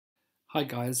Hi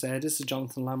guys, this is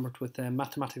Jonathan Lambert with the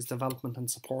Mathematics Development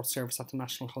and Support Service at the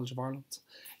National College of Ireland.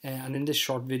 And in this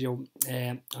short video,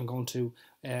 I'm going to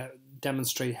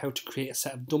demonstrate how to create a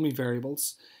set of dummy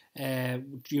variables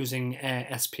using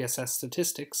SPSS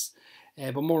statistics.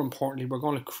 But more importantly, we're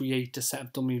going to create the set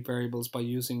of dummy variables by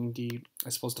using the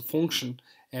function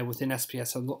within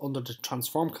SPS under the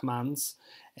transform commands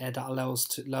that allows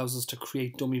us to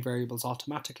create dummy variables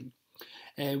automatically.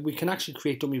 We can actually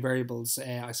create dummy variables,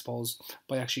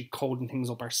 by actually coding things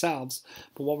up ourselves.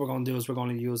 But what we're going to do is we're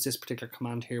going to use this particular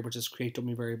command here, which is create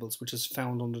dummy variables, which is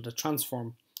found under the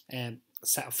transform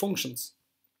set of functions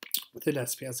within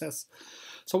SPSS.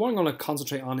 So what I'm going to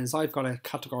concentrate on is I've got a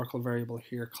categorical variable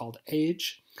here called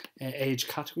age, age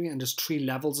category, and there's 3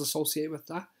 levels associated with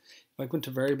that. If I go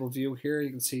into variable view here, you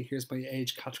can see here's my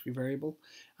age category variable,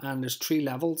 and there's 3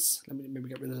 levels. Let me maybe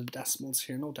get rid of the decimals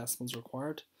here, no decimals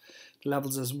required. The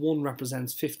levels is 1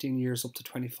 represents 15 years up to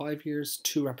 25 years,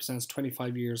 2 represents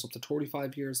 25 years up to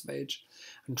 35 years of age,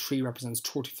 and 3 represents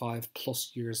 35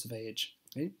 plus years of age.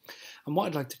 Okay? And what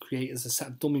I'd like to create is a set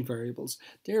of dummy variables.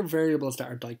 They're variables that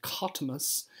are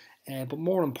dichotomous, but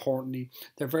more importantly,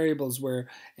 they're variables where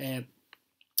the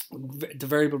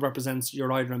variable represents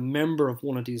you're either a member of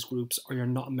one of these groups or you're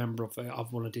not a member of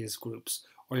one of these groups,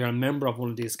 or you're a member of one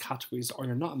of these categories or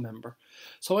you're not a member.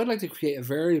 So I'd like to create a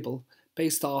variable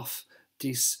based off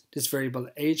this variable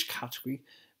age category,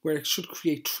 where it should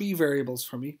create 3 variables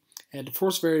for me. The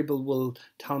first variable will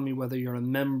tell me whether you're a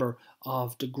member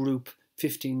of the group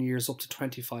 15 years up to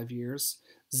 25 years,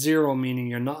 0 meaning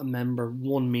you're not a member,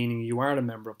 1 meaning you are a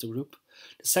member of the group.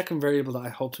 The second variable that I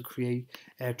hope to create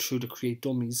through the create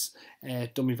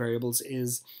dummy variables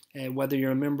is whether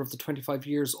you're a member of the 25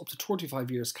 years up to 35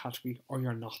 years category or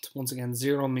you're not. Once again,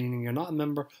 0 meaning you're not a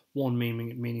member, 1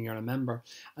 meaning you're a member.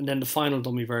 And then the final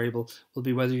dummy variable will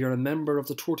be whether you're a member of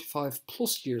the 35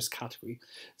 plus years category,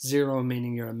 0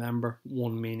 meaning you're a member,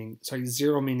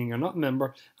 0 meaning you're not a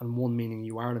member, and 1 meaning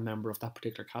you are a member of that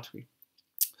particular category.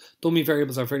 Dummy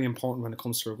variables are very important when it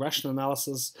comes to regression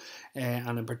analysis,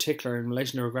 and in particular in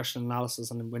relation to regression analysis,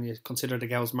 and when you consider the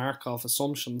Gauss-Markov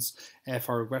assumptions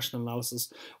for regression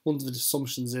analysis, one of the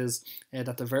assumptions is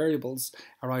that the variables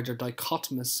are either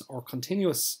dichotomous or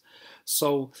continuous.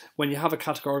 So when you have a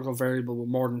categorical variable with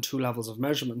more than 2 levels of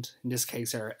measurement, in this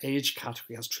case our age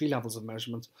category has 3 levels of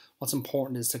measurement, what's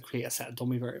important is to create a set of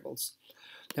dummy variables.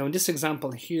 Now in this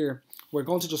example here, we're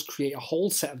going to just create a whole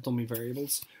set of dummy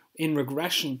variables. In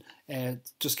regression,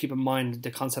 just keep in mind the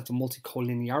concept of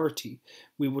multicollinearity.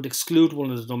 We would exclude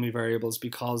one of the dummy variables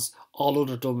because all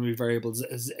other dummy variables,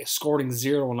 scoring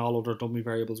 0 on all other dummy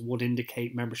variables would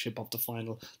indicate membership of the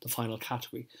final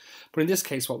category. But in this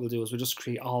case, what we'll do is we'll just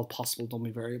create all possible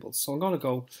dummy variables. So I'm going to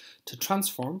go to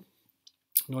transform.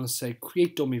 I'm going to say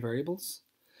create dummy variables.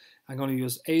 I'm going to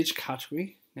use age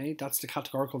category. Okay, that's the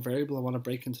categorical variable I want to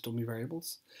break into dummy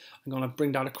variables. I'm going to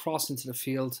bring that across into the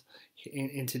field,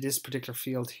 into this particular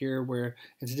field here,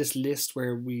 into this list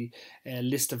where we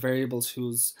list the variables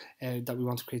that we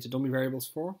want to create the dummy variables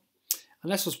for. And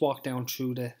let's just walk down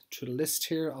through the list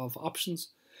here of options.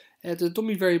 The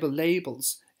dummy variable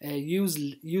labels.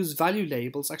 Use value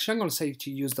labels. Actually, I'm going to say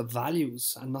to use the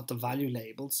values and not the value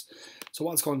labels. So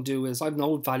what it's going to do is I've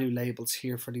no value labels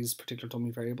here for these particular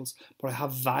dummy variables, but I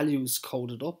have values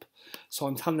coded up. So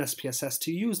I'm telling SPSS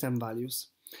to use them values.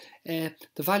 The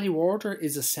value order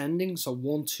is ascending, so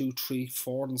 1, 2, 3,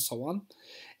 4, and so on.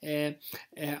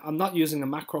 I'm not using a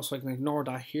macro, so I can ignore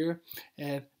that here.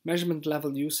 Measurement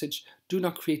level usage. Do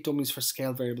not create dummies for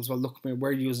scale variables. Well, look,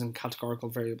 we're using categorical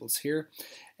variables here,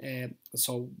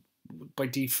 so by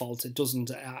default,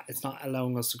 it's not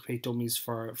allowing us to create dummies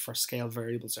for scale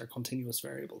variables or continuous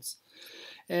variables.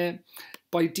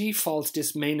 By default,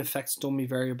 this main effects dummy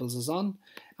variables is on,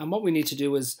 and what we need to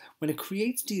do is when it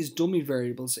creates these dummy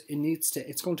variables,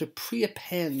 it's going to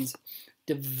pre-append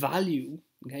the value,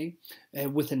 okay,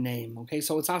 with a name. Okay,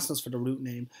 so it's asking us for the root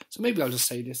name. So maybe I'll just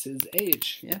say this is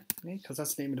age, yeah, okay, because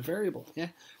that's the name of the variable, yeah.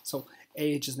 So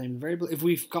age is the name of the variable. If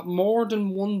we've got more than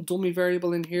one dummy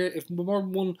variable in here, if more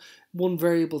than one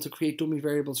variable to create dummy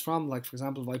variables from, like for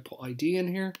example, if I put ID in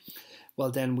here, well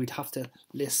then we'd have to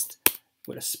list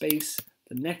with a space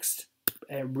the next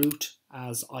root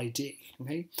as ID.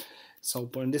 Okay, so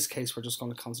but in this case we're just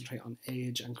going to concentrate on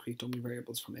age and create dummy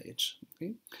variables from age.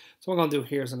 Okay, so what I'm going to do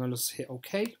here is I'm going to just hit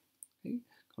OK. Okay, I'm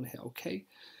going to hit OK.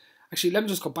 Actually, let me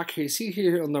just go back here. You see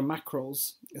here under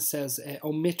macros, it says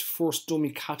omit first dummy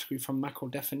category from macro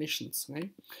definitions. Okay,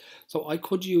 so I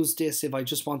could use this if I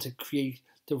just want to create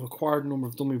the required number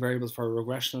of dummy variables for a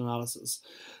regression analysis.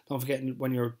 Don't forget,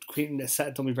 when you're creating a set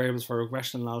of dummy variables for a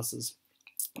regression analysis,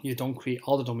 You don't create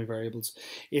all the dummy variables.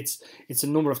 It's a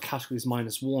number of categories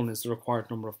minus 1 is the required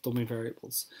number of dummy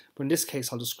variables. But in this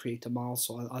case, I'll just create them all,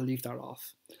 so I'll leave that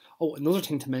off. Oh, another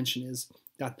thing to mention is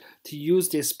that to use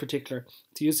this particular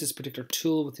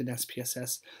tool within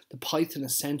SPSS, the Python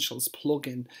Essentials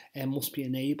plugin must be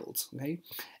enabled. Okay,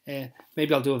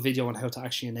 maybe I'll do a video on how to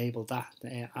actually enable that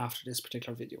after this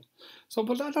particular video. So,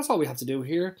 but that's all we have to do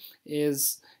here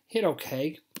is hit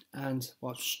OK, and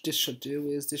what this should do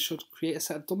is this should create a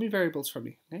set of dummy variables for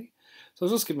me. Okay, so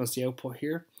it's just giving us the output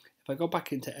here. If I go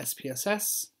back into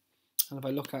SPSS and if I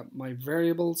look at my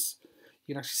variables,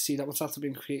 you can actually see that what's after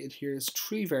being created here is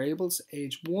 3 variables: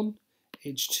 age 1,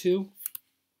 age 2,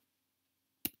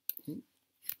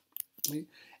 okay,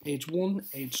 age 1,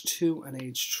 age 2, and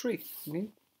age 3.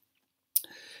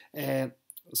 Okay.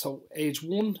 So age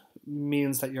 1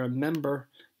 means that you're a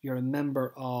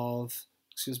member of,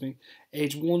 excuse me,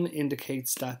 age 1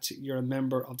 indicates that you're a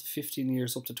member of the 15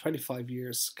 years up to 25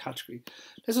 years category.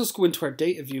 Let's just go into our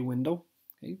data view window,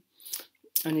 okay,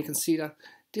 and you can see that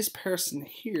this person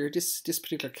here, this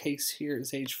particular case here,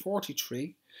 is age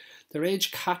 43. Their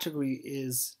age category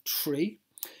is 3,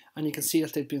 and you can see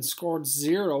that they've been scored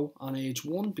 0 on age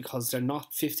 1 because they're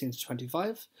not 15 to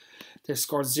 25. They're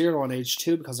scored 0 on age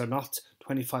 2 because they're not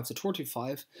 25 to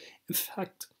 35. In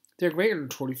fact, they're greater than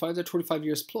 25, they're 25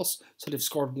 years plus, so they've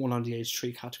scored 1 on the age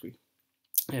 3 category.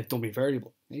 Dummy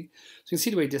variable. Okay? So you can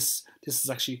see the way this is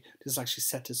actually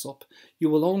set this up. You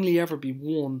will only ever be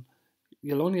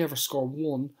you'll only ever score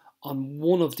 1 on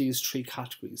one of these 3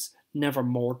 categories, never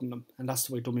more than them, and that's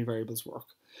the way dummy variables work.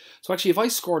 So actually, if I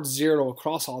scored 0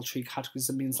 across all 3 categories,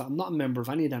 it means that I'm not a member of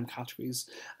any of them categories,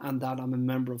 and that I'm a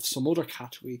member of some other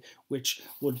category, which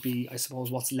would be, I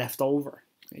suppose, what's left over.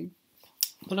 Okay?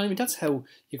 But I mean, that's how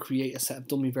you create a set of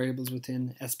dummy variables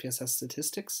within SPSS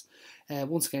statistics.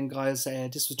 Once again, guys,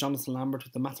 this was Jonathan Lambert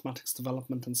with the Mathematics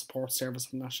Development and Support Service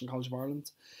at the National College of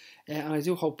Ireland. And I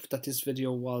do hope that this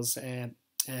video was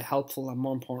helpful, and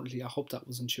more importantly, I hope that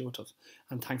was intuitive.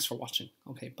 And thanks for watching.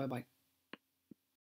 Okay, bye-bye.